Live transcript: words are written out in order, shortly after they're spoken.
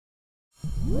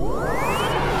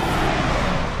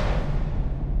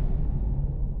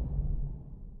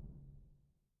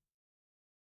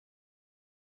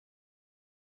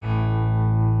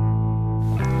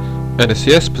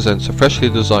NSTS presents a freshly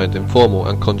designed, informal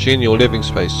and congenial living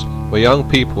space where young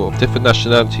people of different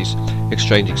nationalities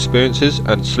exchange experiences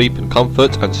and sleep in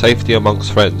comfort and safety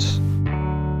amongst friends.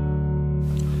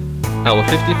 Our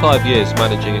 55 years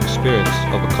managing experience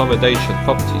of accommodation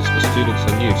properties for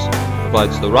students and youths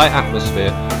provides the right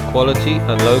atmosphere, quality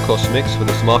and low-cost mix for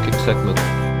this market segment.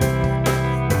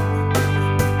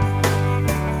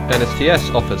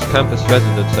 NSTS offers campus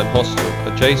residence and hostel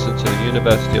adjacent to the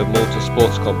University of Malta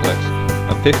Sports Complex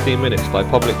and 15 minutes by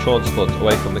public transport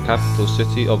away from the capital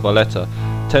city of Valletta,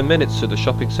 10 minutes to the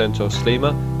shopping centre of Slima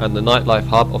and the nightlife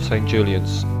hub of St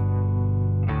Julian's.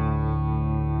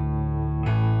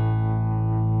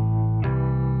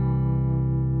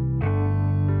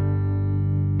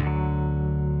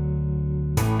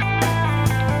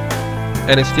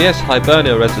 NSTS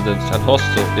Hibernia Residence and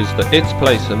Hostel is the IT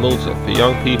place in Malta for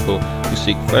young people who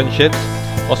seek friendships,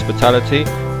 hospitality,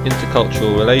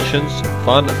 intercultural relations,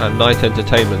 fun and night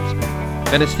entertainment.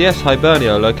 NSTS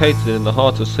Hibernia, located in the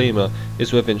heart of Slima,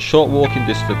 is within short walking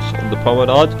distance of the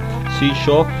promenade,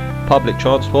 seashore, public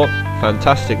transport,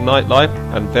 fantastic nightlife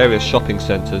and various shopping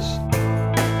centres.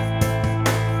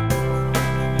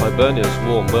 Hibernia's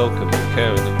warm, welcome and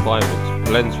caring environment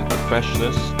blends with the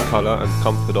freshness, colour and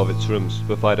comfort of its rooms to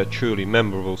provide a truly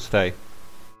memorable stay.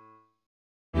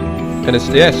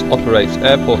 NSTS operates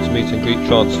airport meet and greet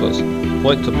transfers,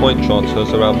 point-to-point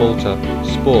transfers around Malta,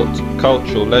 sport,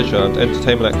 cultural, leisure and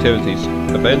entertainment activities,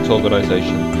 event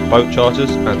organisation, boat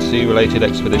charters and sea-related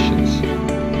expeditions.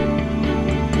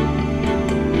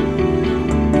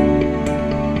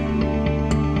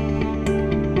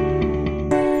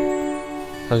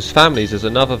 Host families is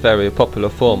another very popular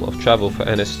form of travel for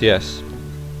NSTS.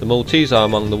 The Maltese are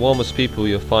among the warmest people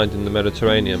you'll find in the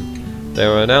Mediterranean. They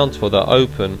are renowned for their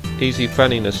open, easy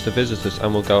friendliness to visitors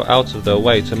and will go out of their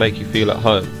way to make you feel at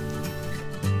home.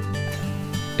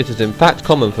 It is in fact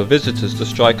common for visitors to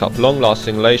strike up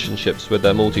long-lasting relationships with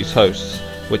their Maltese hosts,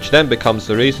 which then becomes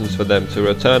the reasons for them to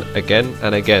return again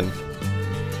and again.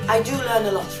 I do learn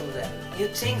a lot from them.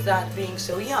 You'd think that being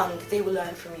so young, they will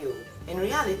learn from you. In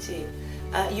reality,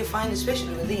 you find,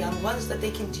 especially with the young ones, that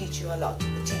they can teach you a lot.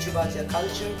 They teach you about their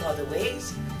culture, about the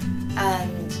ways,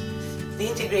 and the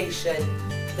integration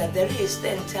that there is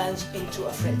then turns into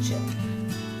a friendship.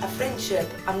 A friendship,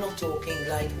 I'm not talking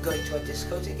like going to a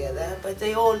disco together, but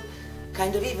they all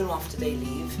kind of, even after they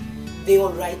leave, they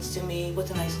all write to me, what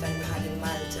a nice time we had in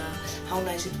Malta, how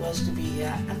nice it was to be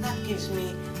here, and that gives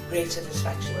me great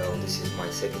satisfaction. Well, this is my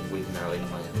second week now in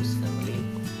my host family,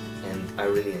 and I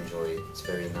really enjoy it. It's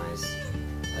very nice.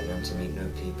 I learn to meet new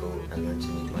people, I learn to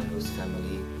meet my host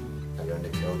family, I learn the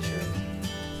culture,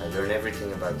 I learn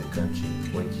everything about the country,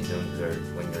 what you don't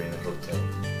learn when you're in a hotel.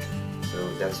 So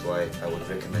that's why I would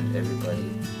recommend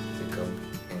everybody to come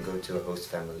and go to a host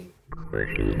family.